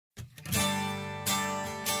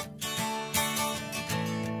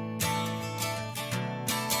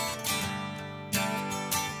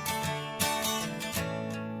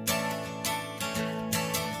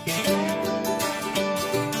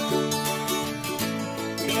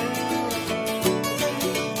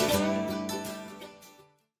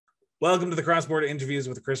Welcome to the Cross-Border Interviews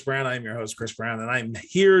with Chris Brown. I'm your host, Chris Brown, and I'm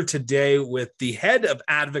here today with the head of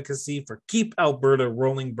advocacy for Keep Alberta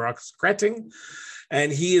Rolling, Skretting.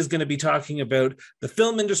 And he is going to be talking about the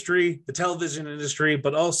film industry, the television industry,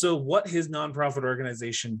 but also what his nonprofit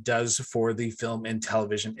organization does for the film and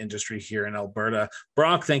television industry here in Alberta.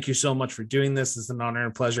 Brock, thank you so much for doing this. It's an honor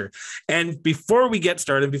and pleasure. And before we get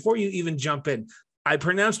started, before you even jump in, I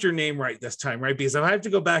pronounced your name right this time, right? Because if I have to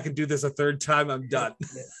go back and do this a third time, I'm done.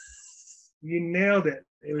 You nailed it.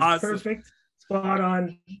 It was awesome. Perfect. Spot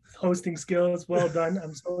on hosting skills. Well done.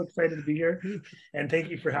 I'm so excited to be here. And thank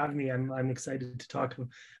you for having me. I'm excited to talk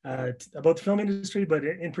about the film industry, but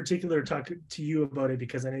in particular, talk to you about it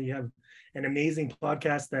because I know you have an amazing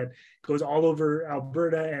podcast that goes all over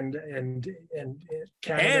Alberta and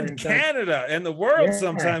Canada and the world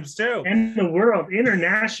sometimes too. And the world,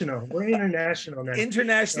 international. We're international now.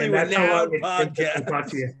 Internationally renowned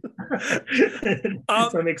podcast.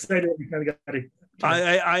 So I'm excited. We kind of got it.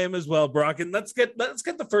 I am as well, Brock. And let's get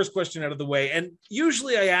the first question out of the way. And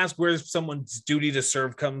usually I ask where someone's duty to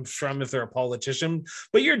serve comes from if they're a politician,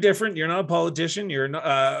 but you're different. You're not a politician. You're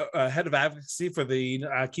a head of advocacy for the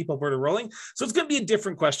Keep Alberta Rolling. So it's going to be a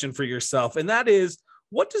different question for yourself. And that is,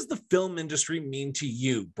 what does the film industry mean to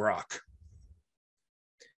you, Brock?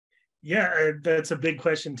 Yeah, that's a big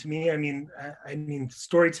question to me. I mean,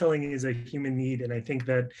 storytelling is a human need. And I think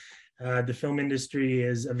that the film industry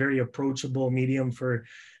is a very approachable medium for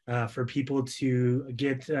people to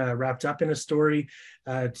get wrapped up in a story,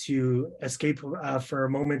 to escape for a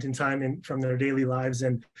moment in time from their daily lives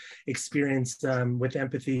and experience with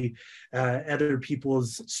empathy other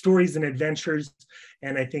people's stories and adventures.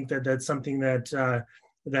 And I think that that's something that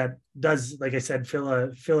does, like I said,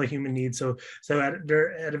 fill a human need. So at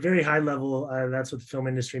a very high level, that's what the film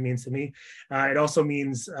industry means to me. It also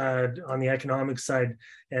means on the economic side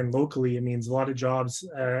and locally, it means a lot of jobs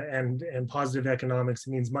and positive economics.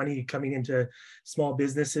 It means money coming into small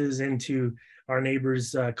businesses, into our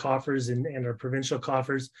neighbors' coffers and our provincial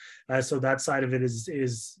coffers. So that side of it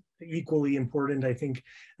is equally important, I think,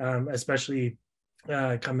 especially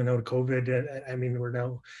coming out of COVID. I mean, we're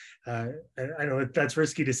now, I know that's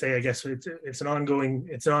risky to say, I guess it's an ongoing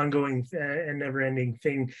and never ending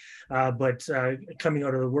thing. But coming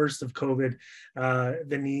out of the worst of COVID,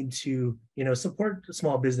 the need to, support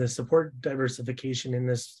small business, support diversification in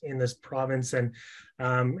this province and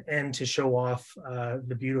to show off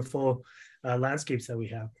the beautiful landscapes that we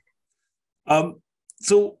have.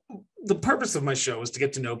 So the purpose of my show is to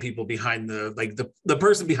get to know people behind the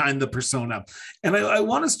person behind the persona. And I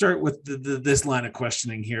want to start with this line of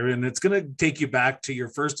questioning here. And it's going to take you back to your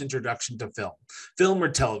first introduction to film or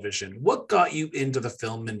television. What got you into the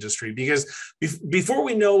film industry? Because before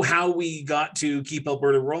we know how we got to Keep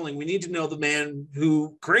Alberta Rolling, we need to know the man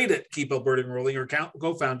who created Keep Alberta Rolling or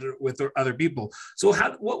co-founded it with other people. So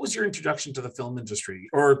what was your introduction to the film industry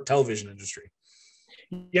or television industry?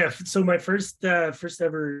 Yeah, so my first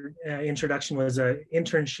ever introduction was an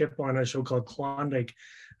internship on a show called Klondike,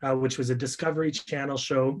 which was a Discovery Channel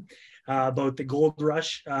show about the gold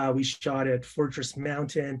rush. We shot at Fortress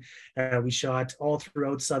Mountain. We shot all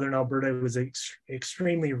throughout southern Alberta. It was an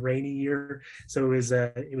extremely rainy year, so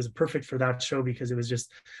it was perfect for that show because it was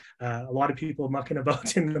just a lot of people mucking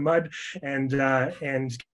about in the mud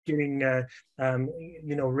and getting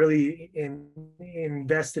really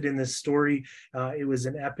invested in this story. It was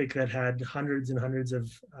an epic that had hundreds and hundreds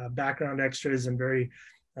of background extras and very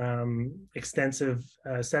extensive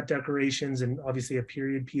set decorations, and obviously a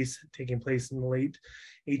period piece taking place in the late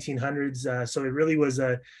 1800s. So it really was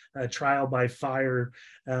a trial by fire,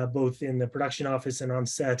 both in the production office and on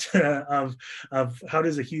set of how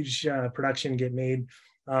does a huge production get made.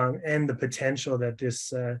 And the potential that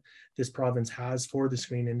this province has for the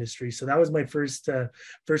screen industry. So that was my first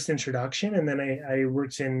introduction, and then I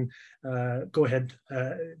worked in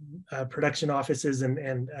production offices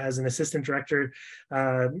and as an assistant director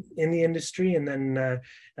in the industry, and then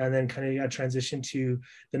kind of got transitioned to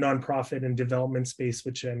the nonprofit and development space,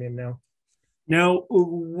 which I'm in now. Now,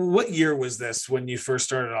 what year was this when you first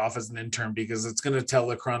started off as an intern? Because it's going to tell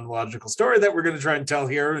the chronological story that we're going to try and tell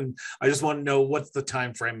here. And I just want to know what's the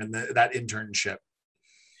time frame in that internship.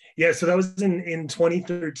 Yeah, so that was in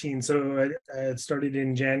 2013. So it started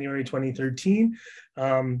in January 2013.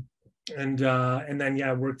 And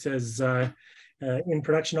then, worked as in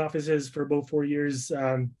production offices for about 4 years.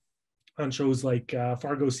 on shows like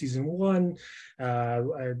Fargo season 1,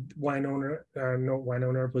 Winona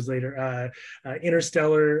was later,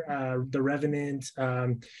 Interstellar, The Revenant,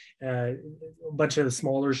 a bunch of the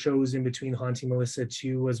smaller shows in between. Haunting Melissa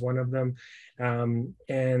 2 was one of them. And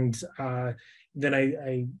then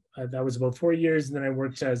I that was about 4 years. And then I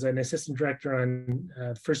worked as an assistant director on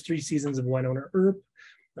the first 3 seasons of Winona Earp,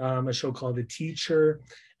 a show called The Teacher,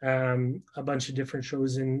 a bunch of different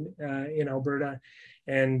shows in Alberta.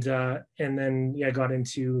 And then got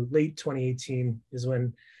into late 2018 is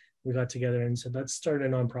when we got together and said, let's start a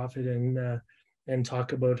nonprofit and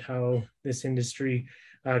talk about how this industry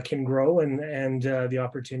can grow and the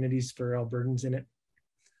opportunities for Albertans in it.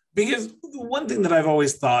 Because one thing that I've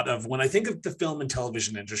always thought of when I think of the film and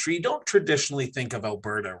television industry, you don't traditionally think of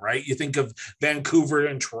Alberta, right? You think of Vancouver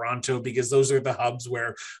and Toronto because those are the hubs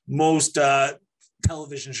where most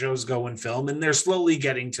television shows go and film, and they're slowly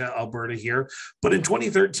getting to Alberta here. But in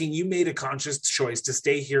 2013, you made a conscious choice to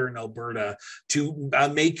stay here in Alberta to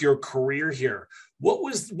make your career here. What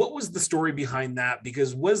was the story behind that?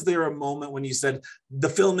 Because was there a moment when you said the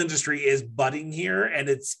film industry is budding here and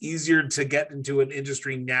it's easier to get into an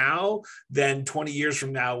industry now than 20 years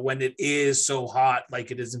from now when it is so hot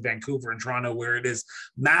like it is in Vancouver and Toronto, where it is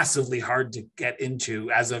massively hard to get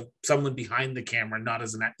into as someone behind the camera, not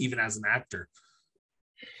as even as an actor?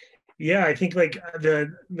 Yeah, I think like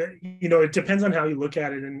it depends on how you look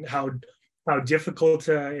at it and how difficult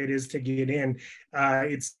it is to get in.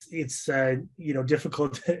 It's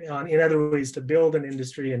difficult in other ways to build an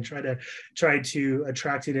industry and try to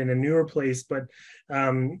attract it in a newer place. But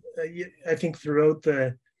I think throughout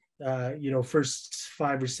the first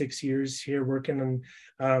 5 or 6 years here working in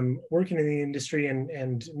the industry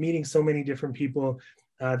and meeting so many different people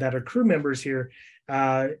that are crew members here,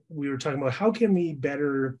 we were talking about how can we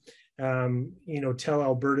better tell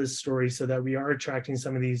Alberta's story so that we are attracting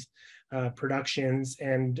some of these productions.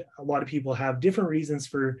 And a lot of people have different reasons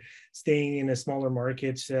for staying in a smaller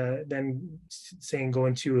market than saying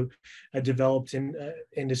going to a developed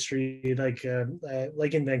industry like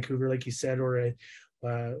in Vancouver, like you said, or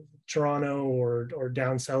Toronto or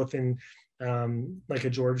down south in like a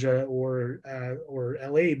Georgia or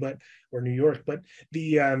LA, or New York. But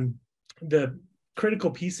the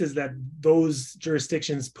critical pieces that those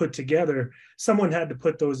jurisdictions put together, someone had to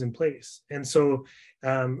put those in place. And so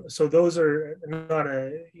those are not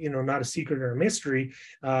a secret or a mystery.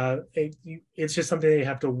 It's just something they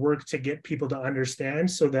have to work to get people to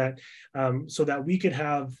understand so that we could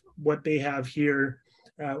have what they have here,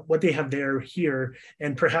 what they have there here,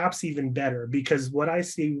 and perhaps even better. Because what I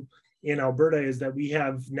see in Alberta is that we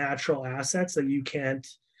have natural assets that you can't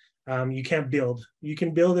build. You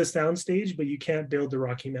can build a soundstage, but you can't build the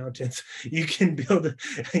Rocky Mountains. You can build,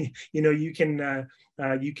 you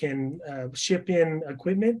can ship in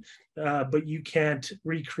equipment, but you can't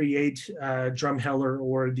recreate Drumheller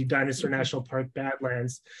or the Dinosaur National Park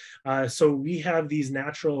Badlands. So we have these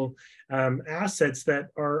natural assets that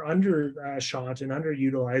are undershot and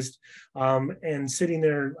underutilized, and sitting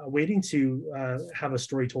there waiting to have a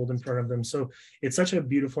story told in front of them. So it's such a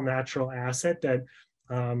beautiful natural asset that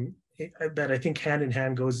I think hand in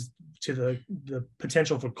hand goes to the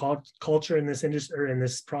potential for culture in this industry or in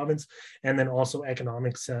this province, and then also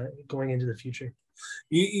economics going into the future.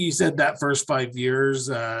 You said that first 5 years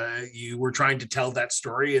you were trying to tell that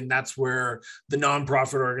story, and that's where the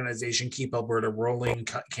nonprofit organization Keep Alberta Rolling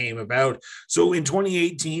came about. So in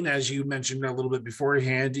 2018, as you mentioned a little bit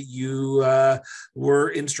beforehand, you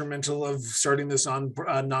were instrumental of starting this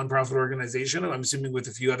nonprofit organization, I'm assuming with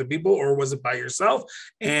a few other people, or was it by yourself?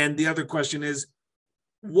 And the other question is,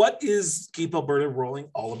 what is Keep Alberta Rolling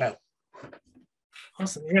all about?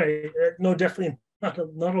 Awesome. Yeah, no, definitely not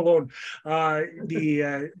alone.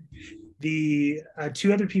 The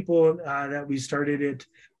two other people that we started it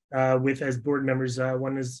with as board members,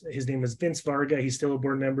 his name is Vince Varga. He's still a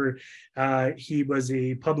board member. He was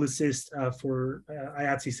a publicist for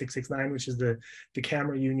IATSE 669, which is the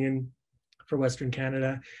camera union for Western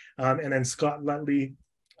Canada. And then Scott Lutley,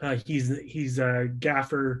 he's a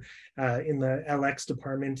gaffer in the LX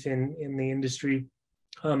department in the industry.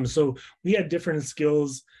 So we had different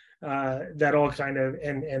skills that all kind of,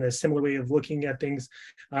 and a similar way of looking at things,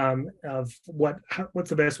 of what's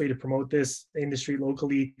the best way to promote this industry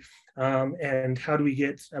locally, and how do we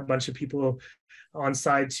get a bunch of people on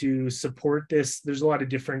side to support this. There's a lot of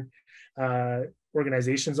different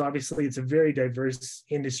organizations. Obviously, it's a very diverse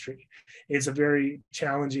industry. It's a very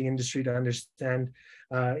challenging industry to understand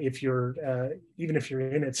if you're even if you're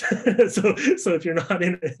in it. So if you're not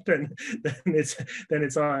in it, then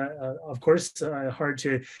it's of course hard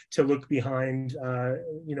to look behind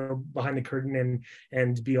behind the curtain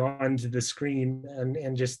and beyond the screen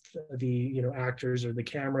and just the actors or the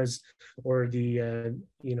cameras or the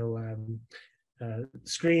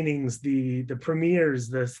screenings, the premieres,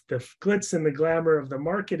 the glitz and the glamour of the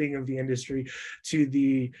marketing of the industry, to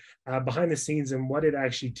the behind the scenes and what it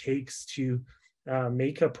actually takes to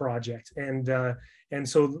make a project. And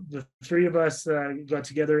so the three of us got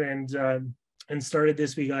together and started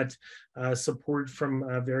this. We got support from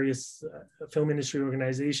various film industry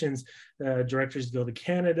organizations, Directors Guild of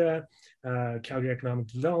Canada, Calgary Economic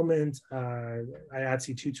Development,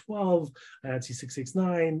 IATSE 212, IATSE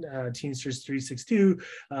 669, Teamsters 362,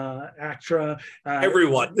 ACTRA.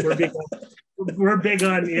 Everyone. We're big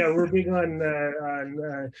on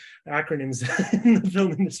acronyms in the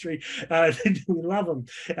film industry. We love them,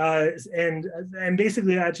 and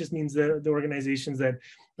basically that just means the organizations that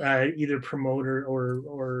either promote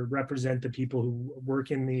or represent the people who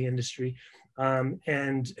work in the industry,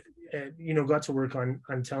 and got to work on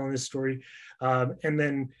telling this story, and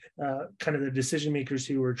then kind of the decision makers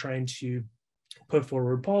who were trying to put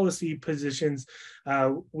forward policy positions.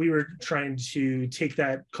 We were trying to take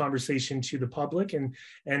that conversation to the public and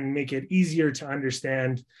make it easier to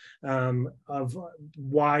understand of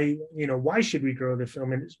why should we grow the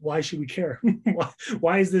film and why should we care?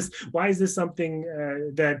 why is this something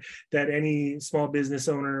that any small business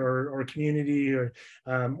owner or community or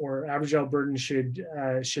average Albertan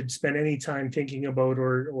should spend any time thinking about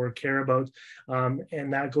or care about,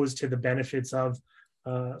 and that goes to the benefits of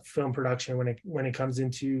film production when it comes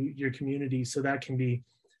into your community. So that can be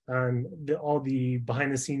all the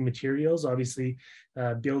behind the scene materials, obviously,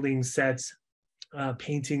 building sets,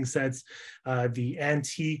 painting sets, the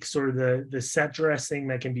antiques or the set dressing,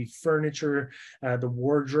 that can be furniture, the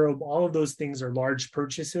wardrobe. All of those things are large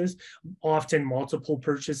purchases, often multiple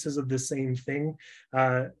purchases of the same thing,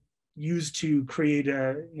 used to create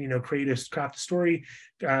a craft a story,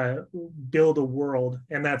 build a world.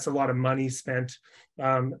 And that's a lot of money spent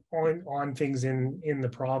on things in the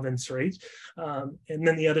province, right? And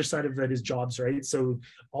then the other side of that is jobs, right? So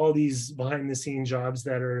all these behind the scene jobs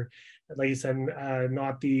that are, like I said,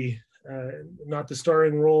 not the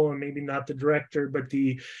starring role and maybe not the director, but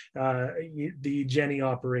the Jenny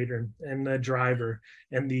operator and the driver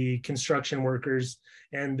and the construction workers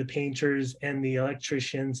and the painters and the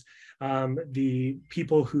electricians, the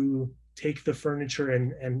people who take the furniture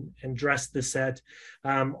and dress the set,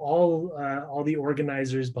 all the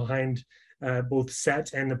organizers behind both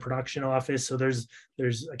set and the production office. So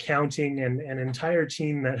there's accounting and an entire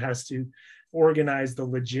team that has to organize the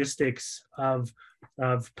logistics of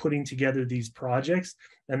putting together these projects,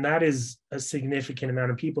 and that is a significant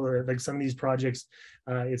amount of people. Like some of these projects,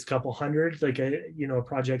 it's a couple hundred. Like a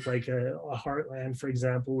project like a Heartland, for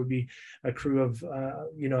example, would be a crew of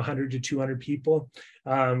 100 to 200 people,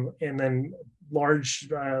 and then large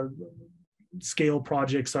scale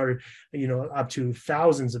projects are up to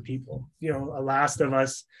thousands of people. A Last of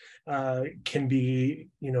Us can be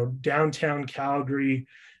downtown Calgary,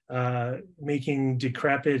 making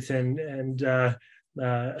decrepit and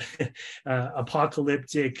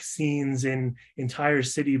apocalyptic scenes in entire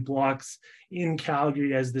city blocks in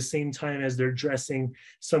Calgary at the same time as they're dressing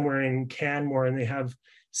somewhere in Canmore, and they have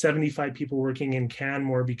 75 people working in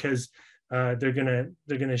Canmore because they're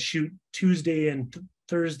gonna shoot Tuesday and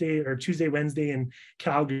Thursday, or Tuesday, Wednesday in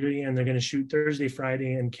Calgary, and they're going to shoot Thursday,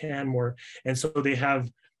 Friday in Canmore. And so they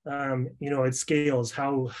have it scales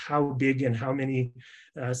how big and how many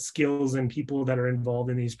skills and people that are involved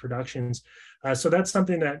in these productions. So that's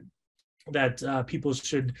something that people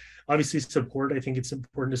should obviously support. I think it's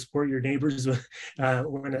important to support your neighbors when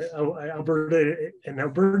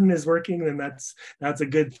Albertan is working, then that's a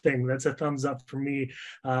good thing. That's a thumbs up for me.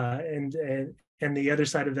 And the other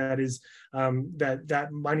side of that is that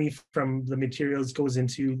money from the materials goes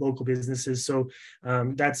into local businesses. So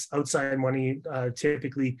that's outside money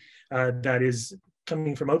typically that is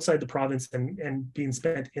coming from outside the province and being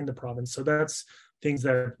spent in the province. So that's things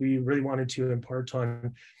that we really wanted to impart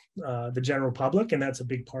on the general public, and that's a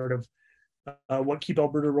big part of what Keep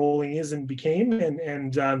Alberta Rolling is and became.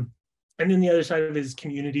 And then the other side of it is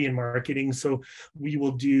community and marketing. So we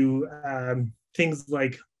will do things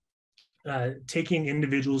like taking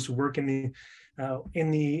individuals who work in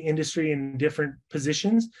the industry in different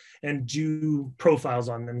positions and do profiles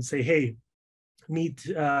on them and say, hey, meet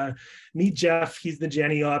Jeff. He's the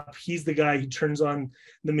Jenny op. He's the guy who turns on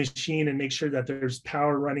the machine and makes sure that there's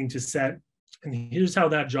power running to set. And here's how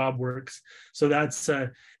that job works. So that's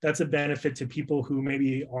a benefit to people who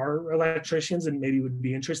maybe are electricians and maybe would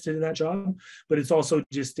be interested in that job. But it's also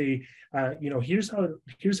just a here's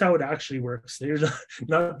how it actually works. There's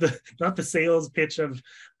not the sales pitch of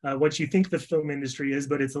what you think the film industry is,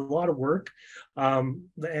 but it's a lot of work, and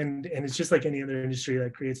it's just like any other industry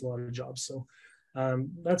that creates a lot of jobs. So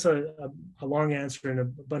that's a long answer and a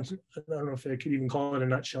bunch. I don't know if I could even call it a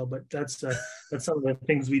nutshell, but that's some of the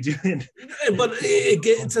things we do. But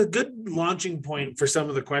it's a good launching point for some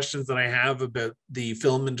of the questions that I have about the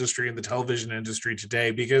film industry and the television industry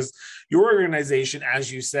today, because your organization,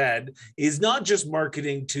 as you said, is not just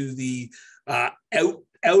marketing to the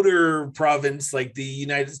outer province, like the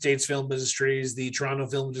United States film industries, the Toronto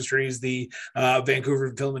film industries, the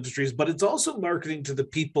Vancouver film industries, but it's also marketing to the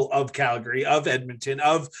people of Calgary, of Edmonton,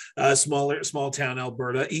 of small town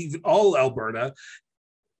Alberta, even all Alberta.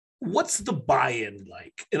 What's the buy-in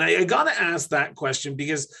like? And I got to ask that question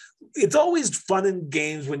because it's always fun and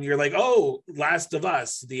games when you're like, oh, Last of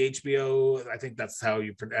Us, the HBO, I think that's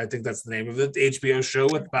the name of it. The HBO show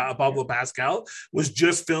with Pablo Pascal was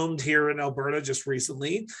just filmed here in Alberta just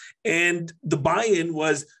recently. And the buy-in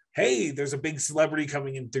was, hey, there's a big celebrity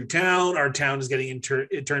coming in through town. Our town is getting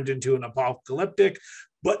turned into an apocalyptic.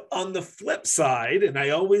 But on the flip side, and I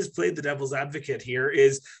always play the devil's advocate here,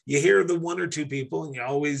 is you hear the one or two people, and you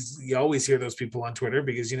always hear those people on Twitter,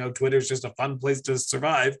 because Twitter is just a fun place to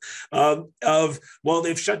survive. Well,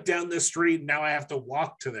 they've shut down this street, now I have to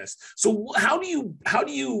walk to this. So how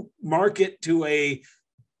do you market to a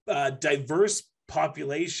diverse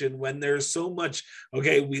population when there's so much?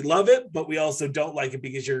 Okay, we love it, but we also don't like it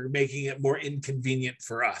because you're making it more inconvenient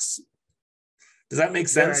for us. Does that make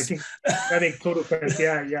sense? Yeah, that makes total sense.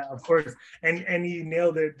 Yeah, of course. And you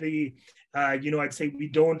nailed it. I'd say we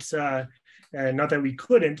don't, not that we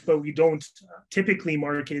couldn't, but we don't typically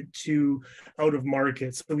market to out of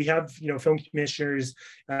market. So we have, film commissioners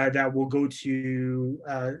that will go to,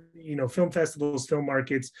 film festivals, film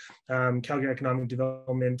markets, Calgary Economic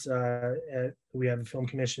Development. We have a film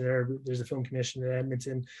commissioner. There's a film commissioner in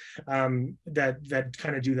Edmonton that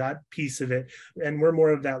kind of do that piece of it. And we're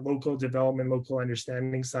more of that local development, local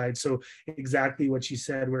understanding side. So exactly what you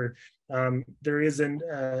said, where there is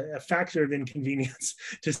a factor of inconvenience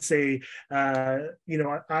to say, I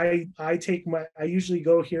usually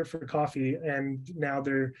go here for coffee, and now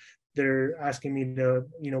they're asking me to,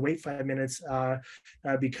 wait 5 minutes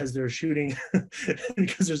because they're shooting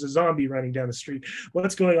because there's a zombie running down the street.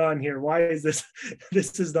 What's going on here? Why is this?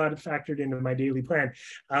 This is not factored into my daily plan.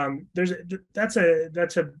 That's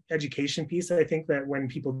a education piece. I think that when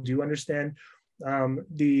people do understand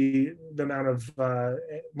the amount of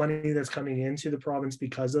money that's coming into the province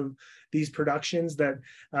because of these productions, that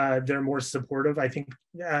they're more supportive. I think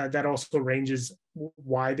that also ranges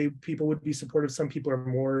why people would be supportive. Some people are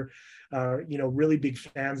more really big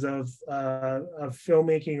fans of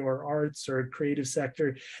filmmaking or arts or creative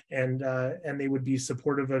sector, and they would be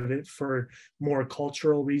supportive of it for more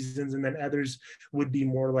cultural reasons, and then others would be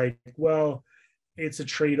more like, well, it's a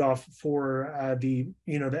trade-off for the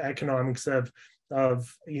economics of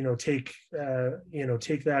take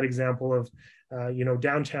that example of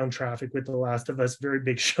downtown traffic with The Last of Us, very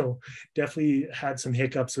big show, definitely had some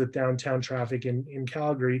hiccups with downtown traffic in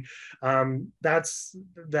Calgary. That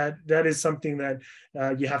is something that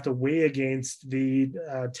you have to weigh against the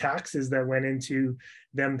taxes that went into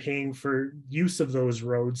them paying for use of those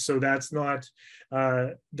roads. So that's not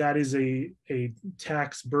that is a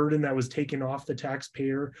tax burden that was taken off the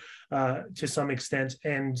taxpayer to some extent,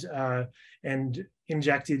 and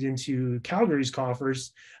injected into Calgary's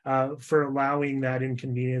coffers for allowing that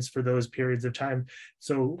inconvenience for those periods of time.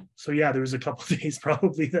 So yeah, there was a couple of days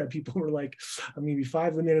probably that people were like, I'm gonna be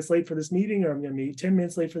 5 minutes late for this meeting, or I'm gonna be 10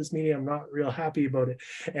 minutes late for this meeting. I'm not real happy about it.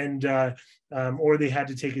 And or they had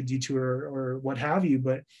to take a detour or what have you.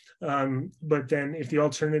 But then if the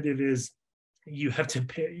alternative is you have to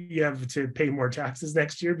pay more taxes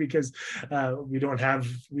next year because we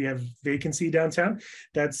have vacancy downtown,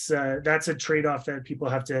 that's a trade-off that people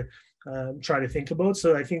have to try to think about.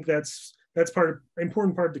 So I think that's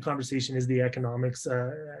important part of the conversation is the economics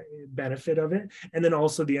benefit of it, and then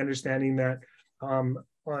also the understanding that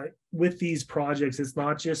with these projects, it's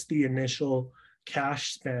not just the initial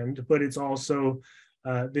cash spend, but it's also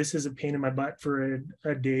this is a pain in my butt for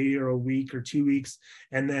a day or a week or 2 weeks.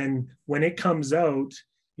 And then when it comes out,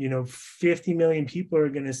 50 million people are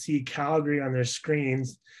going to see Calgary on their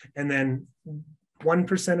screens. And then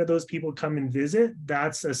 1% of those people come and visit,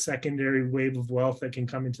 that's a secondary wave of wealth that can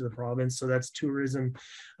come into the province. So that's tourism,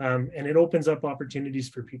 and it opens up opportunities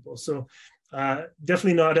for people. So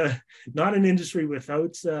definitely not an industry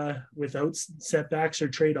without setbacks or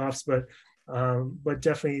trade-offs, but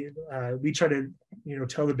definitely we try to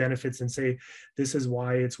tell the benefits and say this is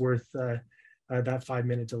why it's worth that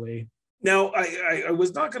 5-minute delay. Now, I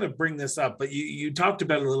was not going to bring this up, but you talked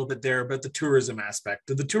about it a little bit there about the tourism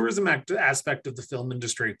aspect of the film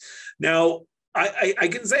industry. Now, I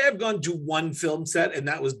can say I've gone to one film set, and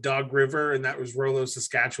that was Dog River, and that was Rollo,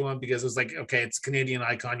 Saskatchewan, because it was like, okay, it's a Canadian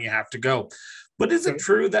icon, you have to go. But is it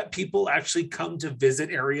true that people actually come to visit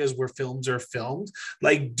areas where films are filmed?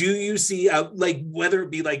 Like, do you see, like, whether it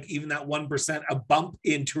be like even that 1%, a bump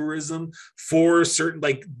in tourism for certain,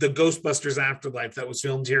 like the Ghostbusters Afterlife that was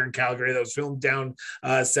filmed here in Calgary, that was filmed down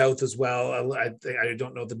south as well. I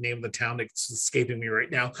don't know the name of the town; it's escaping me right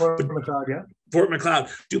now. Fort McLeod, yeah. Fort McLeod.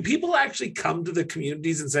 Do people actually come to the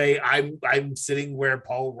communities and say, I'm sitting where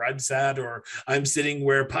Paul Rudd sat, or I'm sitting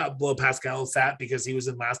where Pablo Pascal sat because he was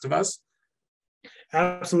in Last of Us?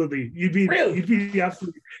 Absolutely, you'd be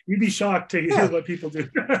shocked to hear what people do.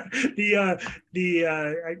 So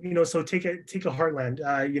take a Heartland.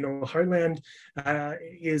 Heartland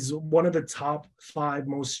is one of the top 5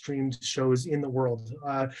 most streamed shows in the world.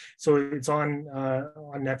 So it's on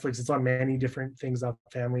Netflix. It's on many different things. Up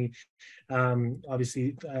Family,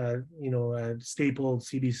 obviously, a staple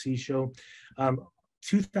CBC show.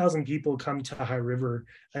 2,000 people come to High River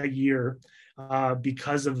a year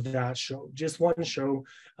because of that show. Just one show.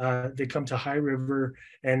 They come to High River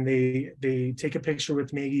and they take a picture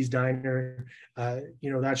with Maggie's Diner.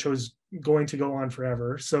 That show's going to go on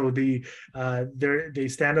forever. So they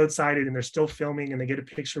stand outside it and they're still filming, and they get a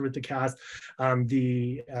picture with the cast.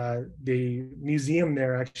 The museum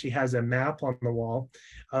there actually has a map on the wall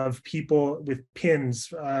of people with pins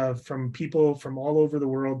from people from all over the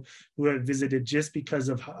world who have visited just because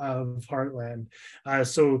of Heartland.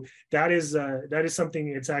 So that is something.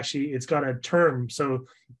 It's got a term. So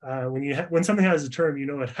when something has a term,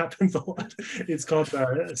 it happens a lot. It's called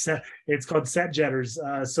set jetters.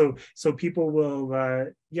 So people will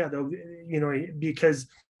they'll because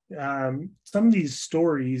some of these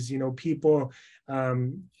stories, people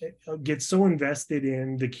get so invested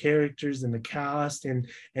in the characters and the cast, and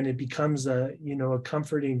it becomes a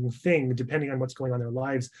comforting thing depending on what's going on in their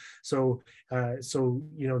lives. So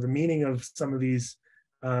the meaning of some of these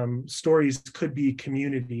stories could be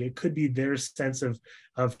community. It could be their sense of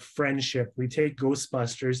friendship. We take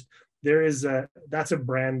Ghostbusters. That's a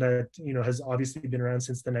brand that has obviously been around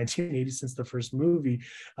since the 1980s, since the first movie.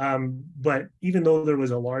 But even though there was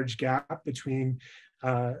a large gap between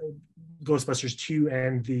Ghostbusters 2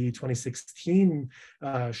 and the 2016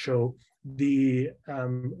 show, the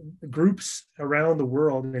groups around the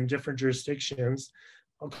world in different jurisdictions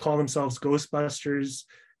call themselves Ghostbusters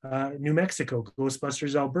New Mexico,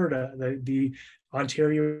 Ghostbusters Alberta, the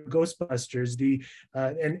Ontario Ghostbusters,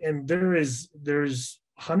 and there's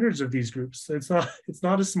hundreds of these groups. It's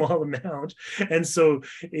not a small amount, and so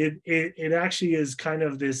it actually is kind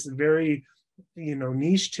of this very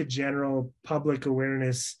niche to general public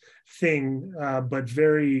awareness thing, but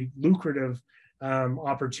very lucrative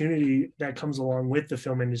opportunity that comes along with the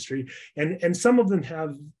film industry, and some of them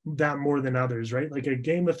have that more than others, right? Like a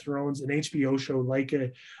Game of Thrones, an HBO show like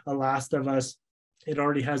a Last of Us, it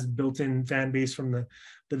already has built-in fan base from the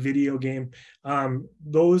video game.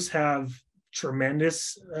 Those have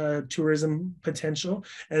tremendous tourism potential,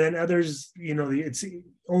 and then others, it's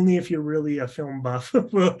only if you're really a film buff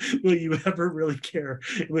will you ever really care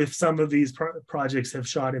if some of these projects have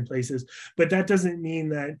shot in places. But that doesn't mean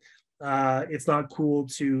that it's not cool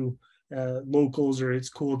to locals, or it's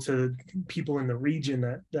cool to people in the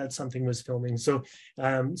region that something was filming. So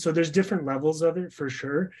there's different levels of it for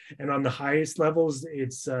sure, and on the highest levels,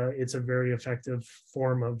 it's a very effective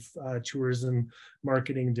form of tourism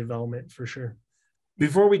marketing development for sure.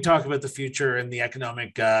 Before we talk about the future and the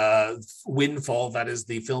economic windfall that is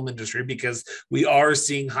the film industry, because we are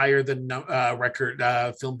seeing higher than record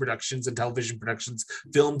film productions and television productions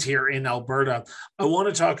filmed here in Alberta, I want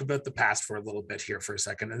to talk about the past for a little bit here for a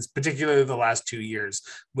second, and particularly the last 2 years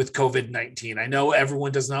with COVID-19. I know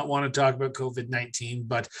everyone does not want to talk about COVID-19,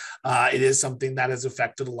 but it is something that has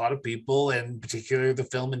affected a lot of people, and particularly the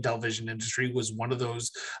film and television industry was one of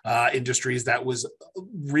those industries that was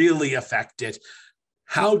really affected.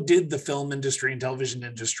 How did the film industry and television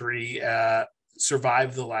industry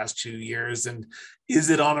survive the last 2 years, and is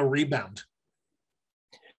it on a rebound?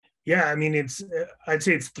 Yeah, I mean, I'd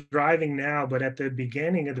say it's thriving now, but at the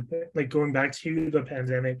beginning of going back to the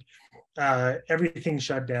pandemic, everything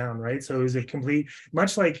shut down, right? So it was a complete,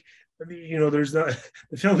 much like, there's the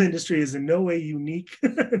film industry is in no way unique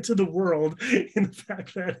to the world in the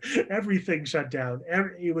fact that everything shut down.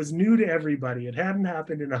 It was new to everybody. It hadn't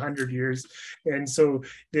happened in 100 years. And so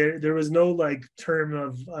there was no like term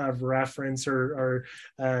of reference or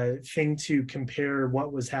thing to compare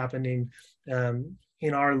what was happening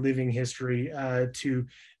in our living history to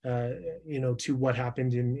what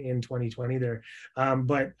happened in 2020 there.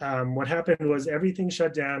 But what happened was everything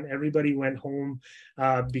shut down. Everybody went home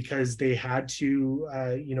because they had to,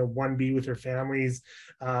 one, be with their families,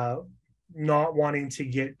 not wanting to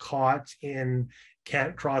get caught in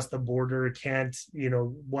can't cross the border, can't,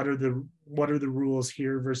 what are the rules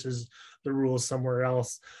here versus the rules somewhere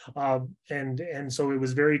else. And so it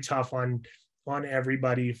was very tough on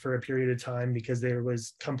everybody for a period of time because there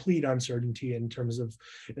was complete uncertainty in terms of,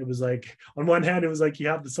 it was like, on one hand, it was like you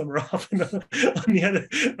have the summer off, and on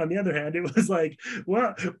the other hand, it was like,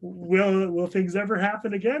 well, will things ever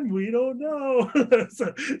happen again? We don't know.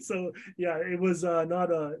 so yeah, it was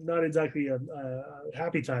not exactly a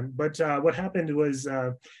happy time. But what happened was,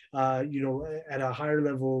 at a higher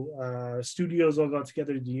level, studios all got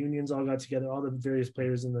together, the unions all got together, all the various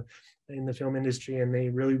players in the film industry, and they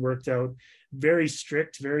really worked out very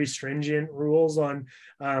strict, very stringent rules on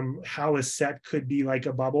how a set could be like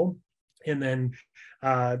a bubble. And then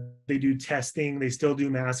they do testing, they still do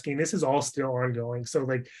masking. This is all still ongoing. So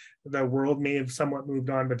like the world may have somewhat moved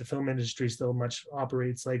on, but the film industry still much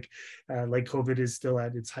operates like COVID is still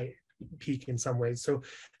at its height peak in some ways. So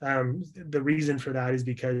the reason for that is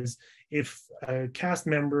because if a cast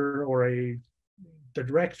member or the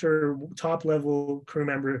director, top level crew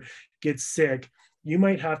member gets sick, you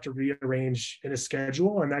might have to rearrange in a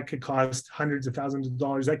schedule, and that could cost hundreds of thousands of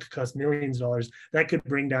dollars. That could cost millions of dollars. That could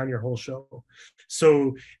bring down your whole show.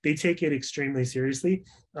 So they take it extremely seriously.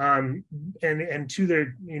 And to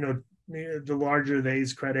their, the larger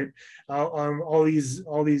they's credit, all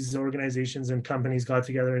these organizations and companies got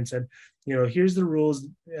together and said, here's the rules.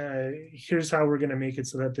 Here's how we're going to make it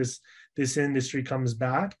so that this industry comes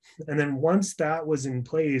back. And then once that was in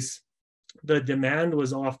place, the demand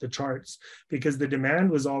was off the charts because the demand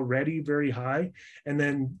was already very high. And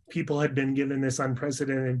then people had been given this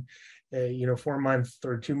unprecedented, 4-month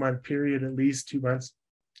or 2-month period, at least 2 months,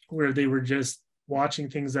 where they were just watching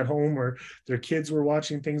things at home, or their kids were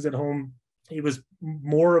watching things at home. It was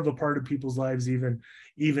more of a part of people's lives even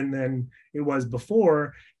than it was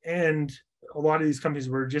before. And a lot of these companies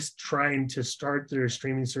were just trying to start their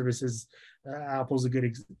streaming services. Apple's a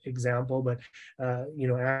good example, but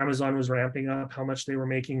Amazon was ramping up how much they were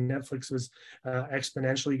making. Netflix was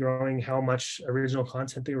exponentially growing how much original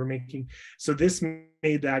content they were making. So this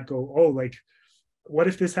made that go, oh, like, what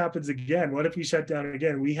if this happens again? What if we shut down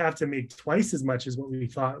again? We have to make twice as much as what we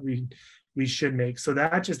thought we should make. So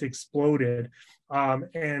that just exploded,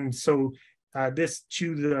 and so this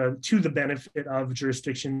to the benefit of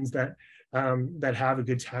jurisdictions that have a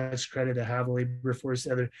good tax credit, to have a labor force,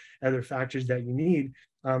 other factors that you need.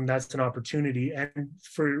 That's an opportunity. And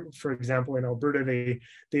for example, in Alberta,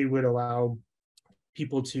 they would allow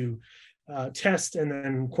people to test and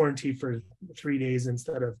then quarantine for 3 days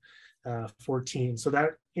instead of 14. So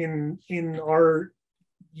that in our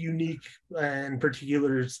unique and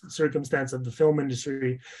particular circumstance of the film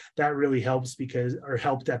industry, that really helped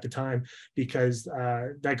at the time, because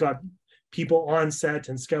that got people on set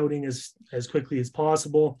and scouting as quickly as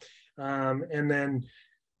possible. And then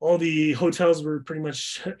all the hotels were pretty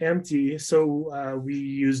much empty. So we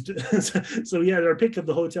used, so we had our pick of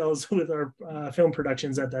the hotels with our film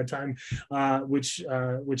productions at that time, which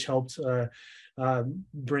helped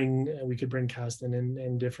we could bring cast in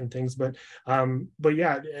and different things. But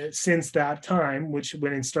yeah, since that time, which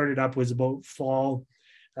when it started up was about fall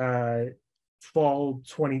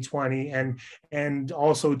 2020, and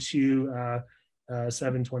also to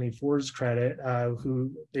 724's credit,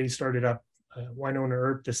 who they started up Winona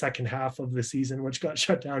Earp the second half of the season, which got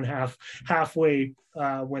shut down halfway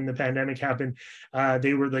when the pandemic happened.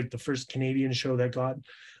 They were like the first Canadian show that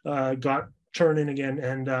got turning again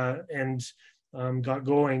and got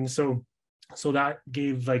going. So that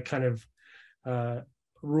gave like kind of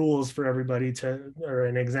rules for everybody or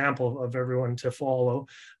an example of everyone to follow,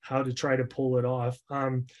 how to try to pull it off.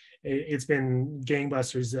 It's been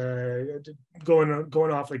gangbusters,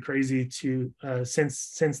 going off like crazy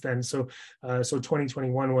since then. So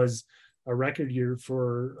 2021 was a record year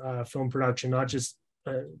for film production, not just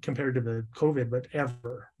compared to the COVID, but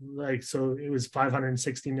ever. Like, so it was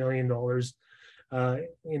 $560 million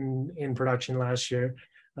in production last year,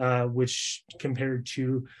 which compared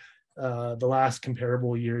to the last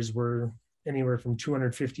comparable years were anywhere from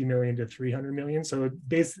 250 million to 300 million. So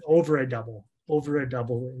basically over a double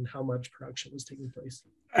in how much production was taking place.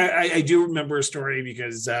 I do remember a story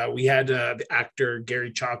because we had the actor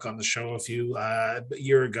Gary Chalk on the show a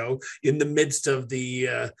year ago in the midst of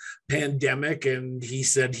the pandemic, and he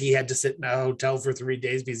said he had to sit in a hotel for 3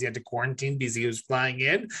 days because he had to quarantine because he was flying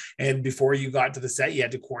in, and before you got to the set you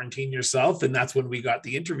had to quarantine yourself, and that's when we got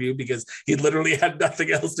the interview because he literally had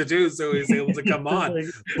nothing else to do, so he was able to come on.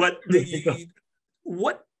 But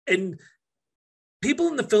what and people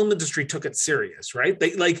in the film industry took it serious, right?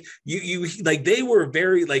 They like you like they were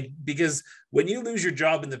very like, because when you lose your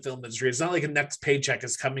job in the film industry, it's not like a next paycheck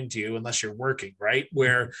is coming to you unless you're working, right?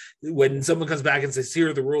 Where when someone comes back and says, here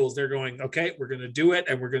are the rules, they're going, okay, we're going to do it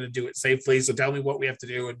and we're going to do it safely. So tell me what we have to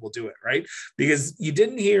do and we'll do it, right? Because you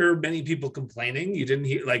didn't hear many people complaining. You didn't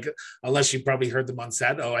hear, like, unless you probably heard them on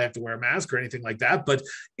set, oh, I have to wear a mask or anything like that. But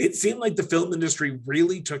it seemed like the film industry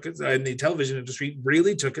really took it, and the television industry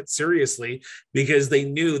really took it seriously because they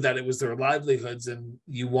knew that it was their livelihoods and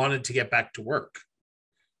you wanted to get back to work.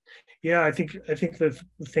 Yeah, I think the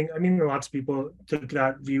thing, I mean, lots of people took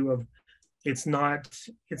that view of it's not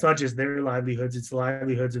just their livelihoods, it's the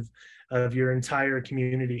livelihoods of your entire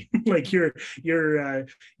community, like your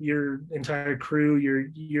entire crew,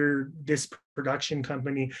 your this production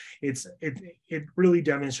company. It really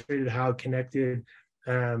demonstrated how connected,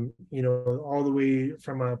 all the way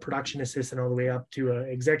from a production assistant all the way up to an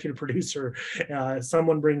executive producer.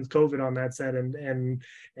 Someone brings COVID on that set and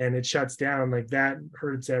it shuts down, like that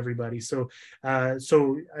hurts everybody. So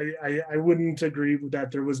I wouldn't agree with that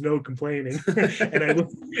there was no complaining, and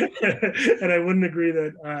I wouldn't agree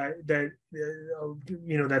that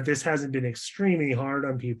that this hasn't been extremely hard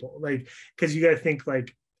on people, like, because you got to think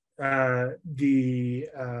like you're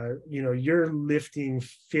lifting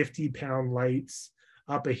 50-pound lights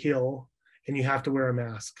up a hill and you have to wear a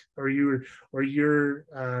mask, or you're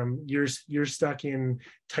stuck in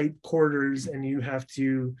tight quarters and you have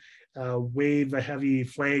to wave a heavy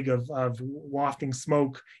flag of wafting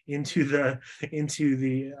smoke into the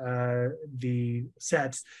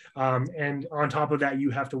sets, and on top of that you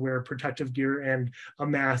have to wear protective gear and a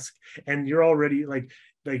mask, and you're already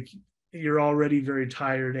you're already very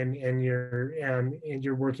tired and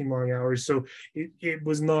you're working long hours. So it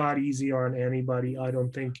was not easy on anybody, I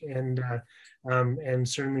don't think, and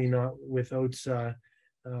certainly not without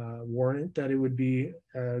warrant that it would be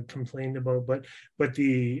complained about. But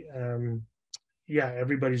the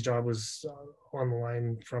everybody's job was on the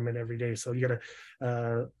line from it every day. So you gotta,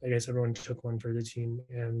 I guess everyone took one for the team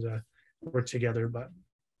and worked together. But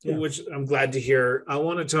yeah. Which I'm glad to hear. I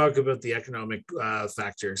want to talk about the economic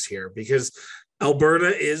factors here, because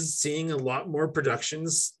Alberta is seeing a lot more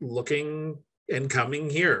productions looking and coming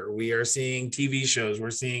here. We are seeing TV shows, we're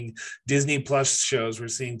seeing Disney Plus shows, we're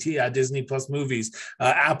seeing Disney Plus movies,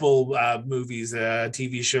 Apple movies,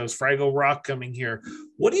 TV shows, Fraggle Rock coming here.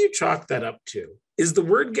 What do you chalk that up to? Is the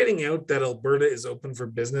word getting out that Alberta is open for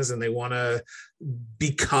business and they want to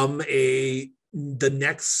become the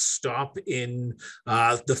next stop in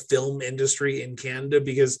the film industry in Canada?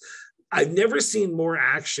 Because I've never seen more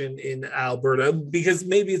action in Alberta, because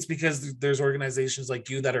maybe it's because there's organizations like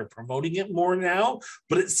you that are promoting it more now,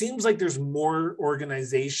 but it seems like there's more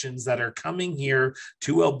organizations that are coming here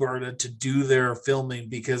to Alberta to do their filming,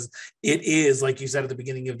 because it is, like you said at the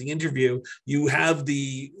beginning of the interview, you have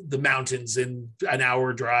the mountains in an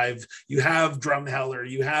hour drive, you have Drumheller,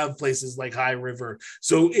 you have places like High River.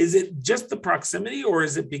 So is it just the proximity, or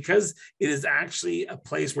is it because it is actually a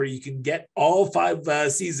place where you can get all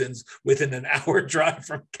 5 seasons within an hour drive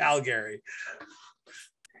from Calgary?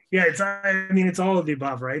 Yeah, it's all of the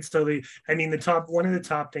above, right? So one of the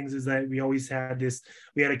top things is that we always had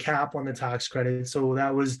a cap on the tax credit. So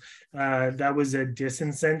that was a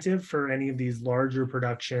disincentive for any of these larger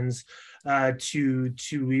productions to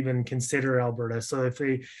even consider Alberta. So if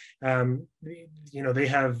they they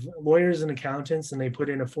have lawyers and accountants and they put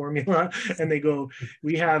in a formula and they go,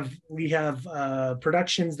 we have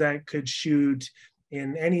productions that could shoot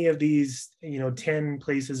in any of these 10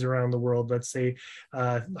 places around the world, let's say,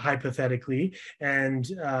 hypothetically, and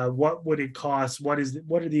what would it cost, what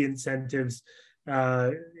are the incentives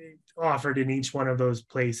offered in each one of those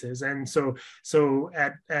places? And so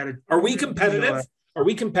at are we competitive? Are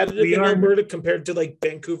we competitive in Alberta compared to like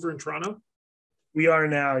Vancouver and Toronto? We are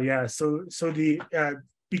now, yeah. So the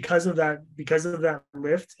because of that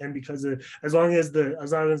lift, and because of as long as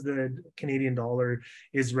the Canadian dollar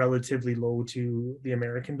is relatively low to the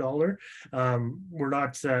American dollar, we're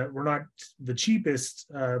not the cheapest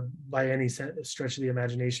by any stretch of the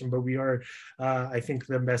imagination, but we are I think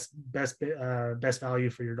the best value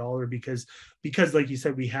for your dollar, because like you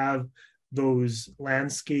said, we have those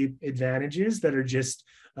landscape advantages that are just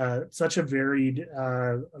such a varied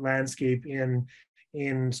landscape in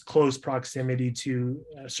close proximity to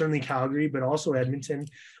certainly Calgary, but also Edmonton.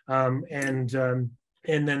 And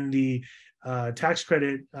then the tax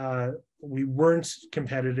credit, we weren't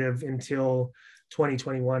competitive until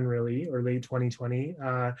 2021, really, or late 2020.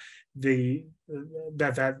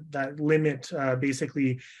 That limit,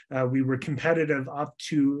 basically, we were competitive up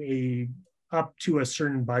to a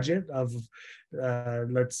certain budget of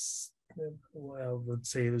let's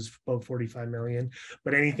say it was about 45 million,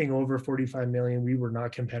 but anything over 45 million, we were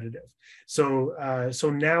not competitive. So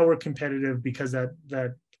now we're competitive because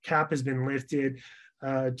that cap has been lifted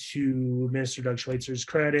to Minister Doug Schweitzer's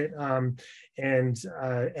credit, and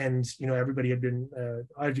everybody had been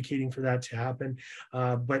advocating for that to happen.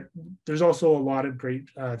 But there's also a lot of great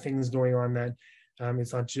things going on that.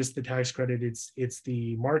 It's not just the tax credit, it's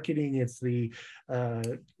the marketing, it's the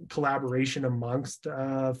collaboration amongst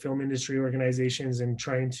film industry organizations, and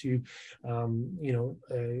trying to,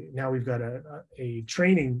 now we've got a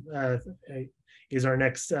training is our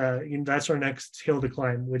next, that's our next hill to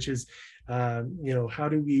climb, which is, how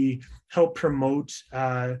do we help promote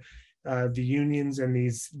the unions and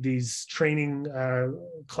these training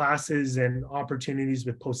classes and opportunities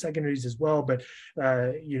with post-secondaries as well, but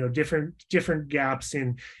different gaps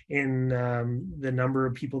in the number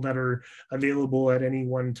of people that are available at any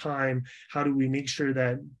one time. How do we make sure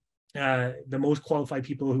that the most qualified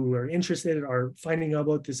people who are interested are finding out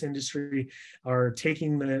about this industry, are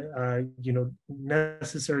taking the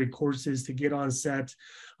necessary courses to get on set,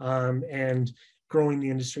 and growing the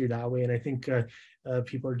industry that way? And I think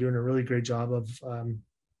people are doing a really great job of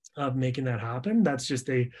making that happen. That's just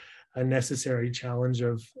a necessary challenge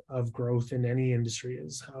of growth in any industry.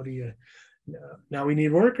 Is how do you now we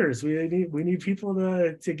need workers. We need people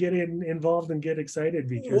to get involved and get excited,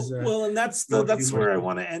 because and that's where I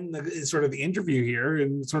want to end sort of the interview here,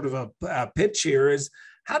 and sort of a pitch here is,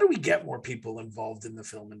 how do we get more people involved in the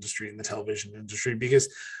film industry and the television industry? Because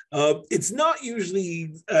it's not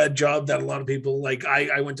usually a job that a lot of people, like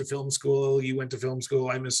I went to film school, you went to film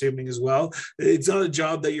school, I'm assuming as well. It's not a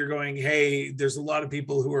job that you're going, hey, there's a lot of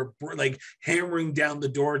people who are like hammering down the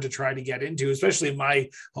door to try to get into, especially in my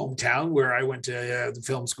hometown where I went to the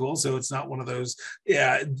film school. So it's not one of those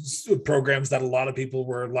programs that a lot of people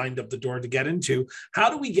were lined up the door to get into.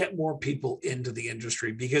 How do we get more people into the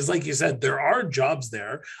industry? Because like you said, there are jobs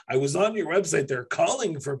there. I was on your website, they're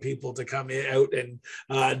calling for people to come out and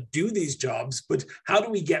do these jobs, but how do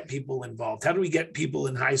we get people involved? How do we get people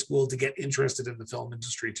in high school to get interested in the film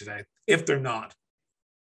industry today, if they're not?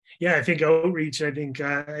 Yeah, I think outreach. I think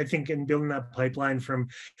in building that pipeline from,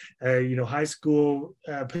 high school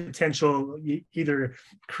potential, either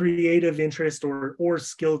creative interest or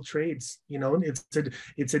skilled trades.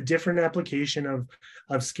 It's a different application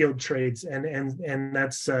of skilled trades, and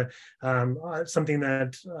that's something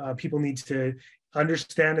that people need to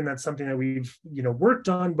understand, and that's something that we've worked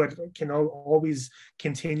on, but can always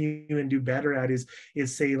continue and do better at. Is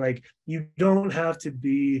say, like, you don't have to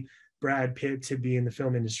be Brad Pitt to be in the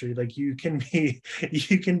film industry. Like, you can be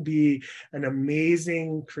an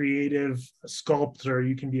amazing creative sculptor,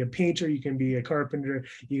 you can be a painter, you can be a carpenter,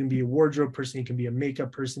 you can be a wardrobe person, you can be a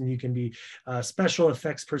makeup person, you can be a special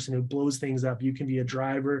effects person who blows things up, you can be a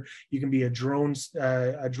driver, you can be a drone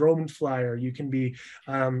flyer, you can be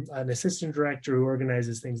an assistant director who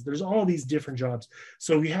organizes things. There's all these different jobs.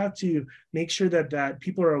 So we have to make sure that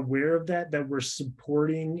people are aware of that we're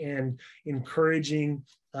supporting and encouraging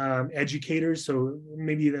educators. So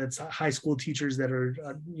maybe that's high school teachers that are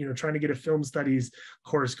trying to get a film studies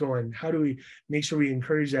course going. How do we make sure we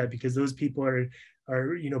encourage that? Because those people are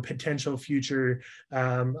potential future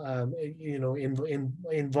involved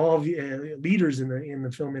leaders in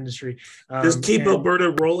the film industry. Does Keep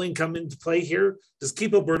Alberta Rolling come into play here? Does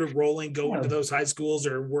Keep Alberta Rolling go into those high schools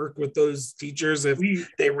or work with those teachers if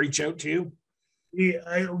they reach out to you?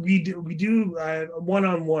 We do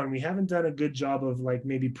one-on-one. We haven't done a good job of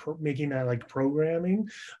maybe making that like programming,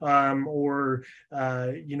 or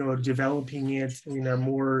developing it in a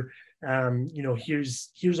more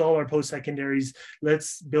here's all our post-secondaries.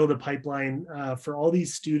 Let's build a pipeline for all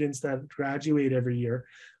these students that graduate every year,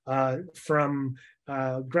 from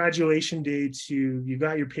graduation day to you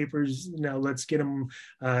got your papers, now let's get them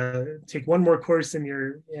take one more course and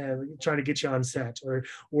you're trying to get you on set,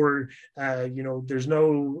 or there's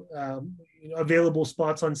no available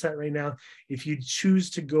spots on set right now. If you choose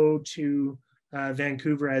to go to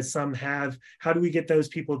Vancouver as some have. How do we get those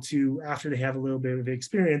people to, after they have a little bit of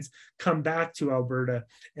experience, come back to Alberta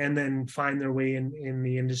and then find their way in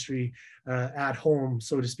the industry at home,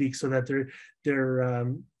 so to speak, so that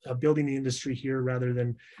they're building the industry here rather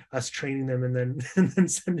than us training them and then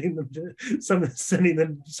sending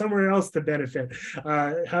them somewhere else to benefit.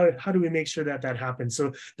 How do we make sure that happens?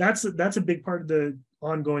 So that's a big part of the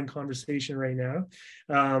ongoing conversation right now,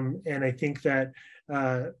 and I think that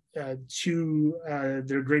to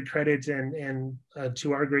their great credit and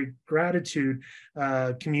to our great gratitude,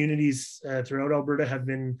 communities throughout Alberta have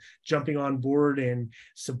been jumping on board and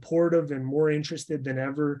supportive and more interested than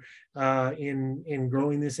ever in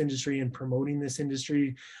growing this industry and promoting this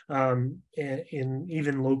industry, in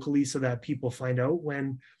even locally, so that people find out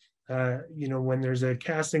when when there's a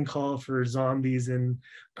casting call for zombies in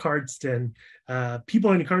Cardston,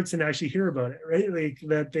 people in Cardston actually hear about it, right? Like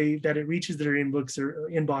that it reaches their inbox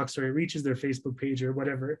or it reaches their Facebook page or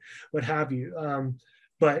whatever, what have you.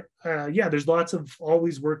 But there's lots of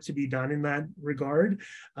always work to be done in that regard.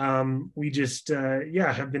 We just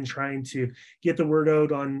have been trying to get the word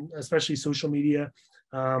out on especially social media.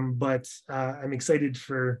 But I'm excited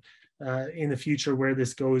for in the future where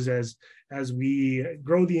this goes as we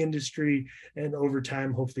grow the industry, and over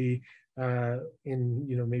time, hopefully in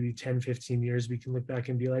maybe 10-15 years we can look back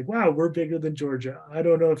and be like, wow, we're bigger than Georgia. I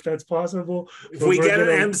don't know if that's possible. If we get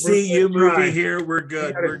an MCU movie here, we're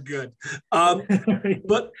good. We're good.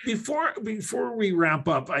 But before we wrap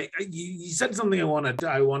up, you said something I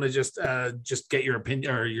want to just get your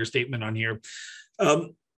opinion or your statement on here.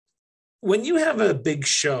 When you have a big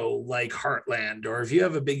show like Heartland, or if you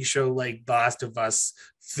have a big show like The Last of Us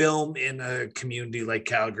film in a community like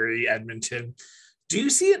Calgary, Edmonton, do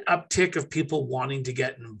you see an uptick of people wanting to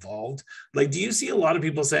get involved? Like, do you see a lot of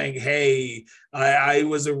people saying, hey, I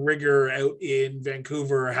was a rigger out in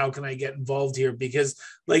Vancouver, how can I get involved here? Because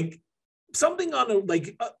like something on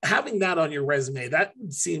having that on your resume, that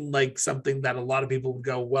would seem like something that a lot of people would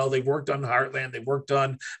go, well, they've worked on Heartland, they've worked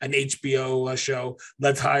on an HBO show,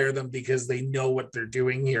 let's hire them because they know what they're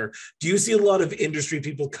doing here. Do you see a lot of industry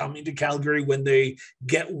people coming to Calgary when they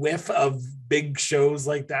get whiff of big shows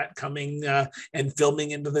like that coming and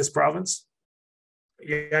filming into this province?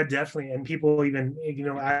 Yeah, definitely. And people even,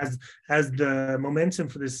 as the momentum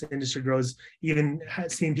for this industry grows, even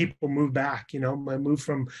seeing people move back, move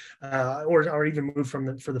from, or even move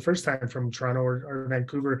for the first time from Toronto or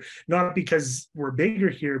Vancouver, not because we're bigger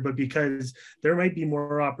here, but because there might be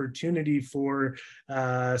more opportunity for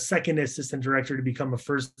second assistant director to become a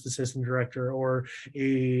first assistant director, or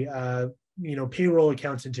a payroll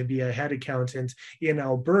accountant to be a head accountant in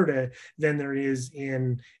Alberta than there is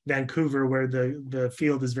in Vancouver, where the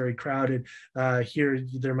field is very crowded. Here,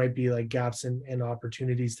 there might be like gaps and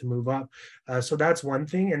opportunities to move up. So that's one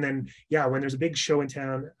thing. And then, when there's a big show in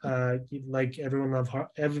town, like everyone loves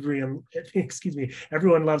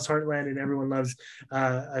Heartland, and everyone loves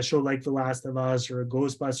a show like The Last of Us or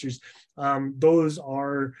Ghostbusters. Those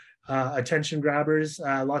are attention grabbers.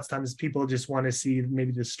 Lots of times people just want to see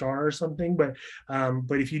maybe the star or something, but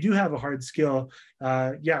if you do have a hard skill,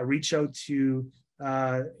 reach out to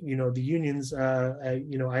the unions.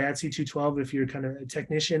 IATSE 212 if you're kind of a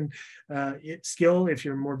technician skill, if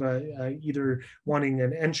you're more of a either wanting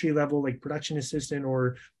an entry level like production assistant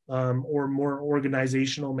or more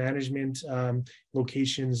organizational management,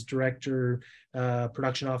 locations director,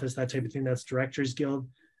 production office, that type of thing. That's Directors Guild.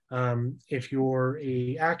 If you're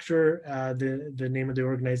a actor, the name of the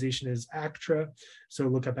organization is ACTRA. So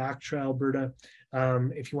look up ACTRA Alberta.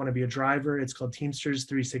 If you want to be a driver, it's called Teamsters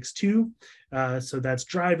 362. So that's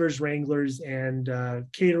drivers, wranglers, and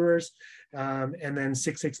caterers. And then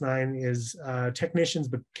 669 is technicians,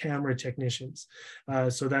 but camera technicians.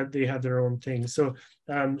 So that they have their own thing. So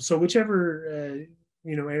whichever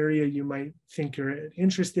area you might think you're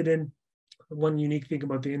interested in. One unique thing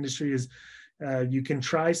about the industry is you can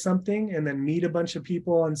try something and then meet a bunch of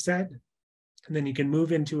people on set, and then you can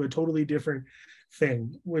move into a totally different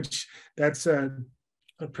thing, which that's a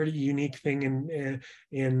pretty unique thing in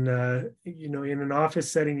an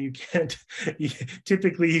office setting. You can't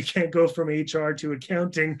typically you can't go from HR to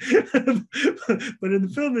accounting, but in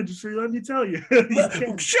the film industry, let me tell you,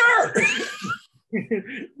 sure.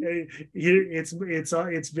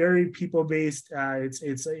 It's very people based.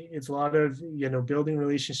 It's a lot of building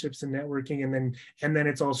relationships and networking, and then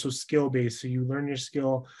it's also skill based. So you learn your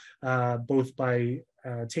skill both by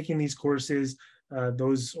taking these courses,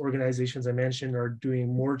 those organizations I mentioned are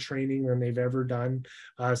doing more training than they've ever done.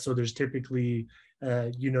 So there's typically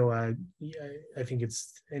I think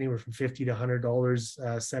it's anywhere from $50 to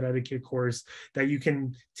 $100 set etiquette course that you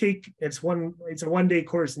can take. It's a 1-day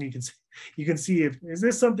course, and you can see if is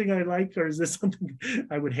this something I like or is this something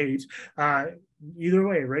I would hate. Either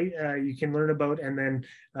way, right? You can learn about and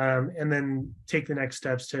then take the next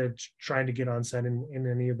steps to trying to get on set in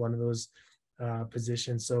any one of those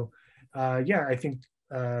positions. So I think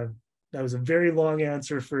that was a very long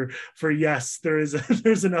answer for yes. There's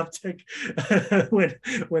an uptick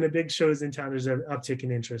when a big show is in town. There's an uptick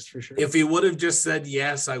in interest for sure. If he would have just said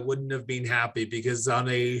yes, I wouldn't have been happy, because on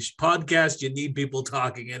a podcast you need people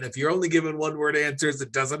talking, and if you're only giving one-word answers,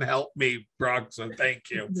 it doesn't help me, Brock. So thank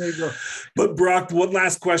you. There you go. But Brock, one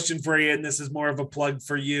last question for you, and this is more of a plug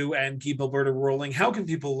for you and Keep Alberta Rolling. How can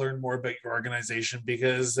people learn more about your organization?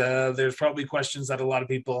 Because there's probably questions that a lot of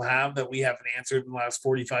people have that we haven't answered in the last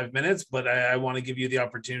 45 minutes. But I want to give you the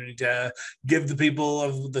opportunity to give the people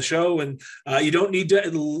of the show, and you don't need to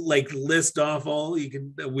list off all.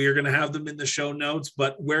 We're going to have them in the show notes,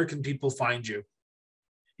 but where can people find you?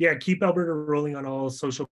 Yeah, Keep Alberta Rolling on all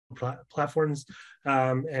social platforms,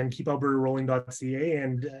 and keepalbertarolling.ca.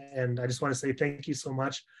 And I just want to say thank you so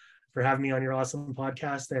much for having me on your awesome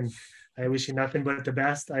podcast, and I wish you nothing but the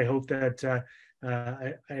best. I hope that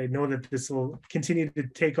I know that this will continue to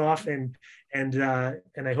take off, and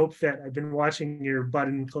I hope that I've been watching your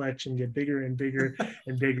button collection get bigger and bigger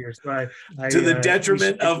and bigger. So to the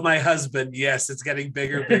detriment of my husband, yes, it's getting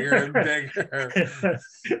bigger, bigger, and bigger.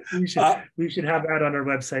 we should have that on our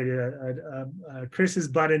website. Chris's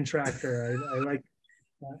button tracker.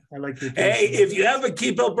 I like the. Hey, if you have a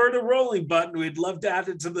Keep Alberta Rolling button, we'd love to add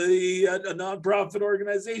it to the a nonprofit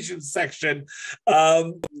organization section.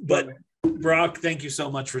 But Brock, thank you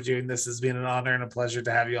so much for doing this. It's been an honor and a pleasure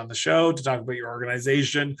to have you on the show to talk about your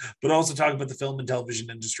organization, but also talk about the film and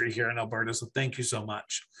television industry here in Alberta. So thank you so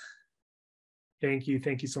much. Thank you.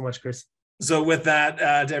 Thank you so much, Chris. So with that,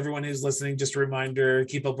 to everyone who's listening, just a reminder,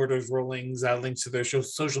 Keep Alberta Rolling's links to their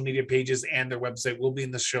social media pages and their website will be in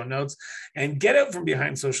the show notes. And get out from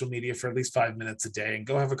behind social media for at least 5 minutes a day and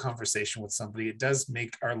go have a conversation with somebody. It does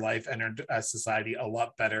make our life and our society a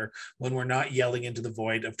lot better when we're not yelling into the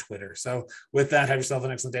void of Twitter. So with that, have yourself an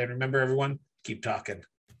excellent day. And remember, everyone, keep talking.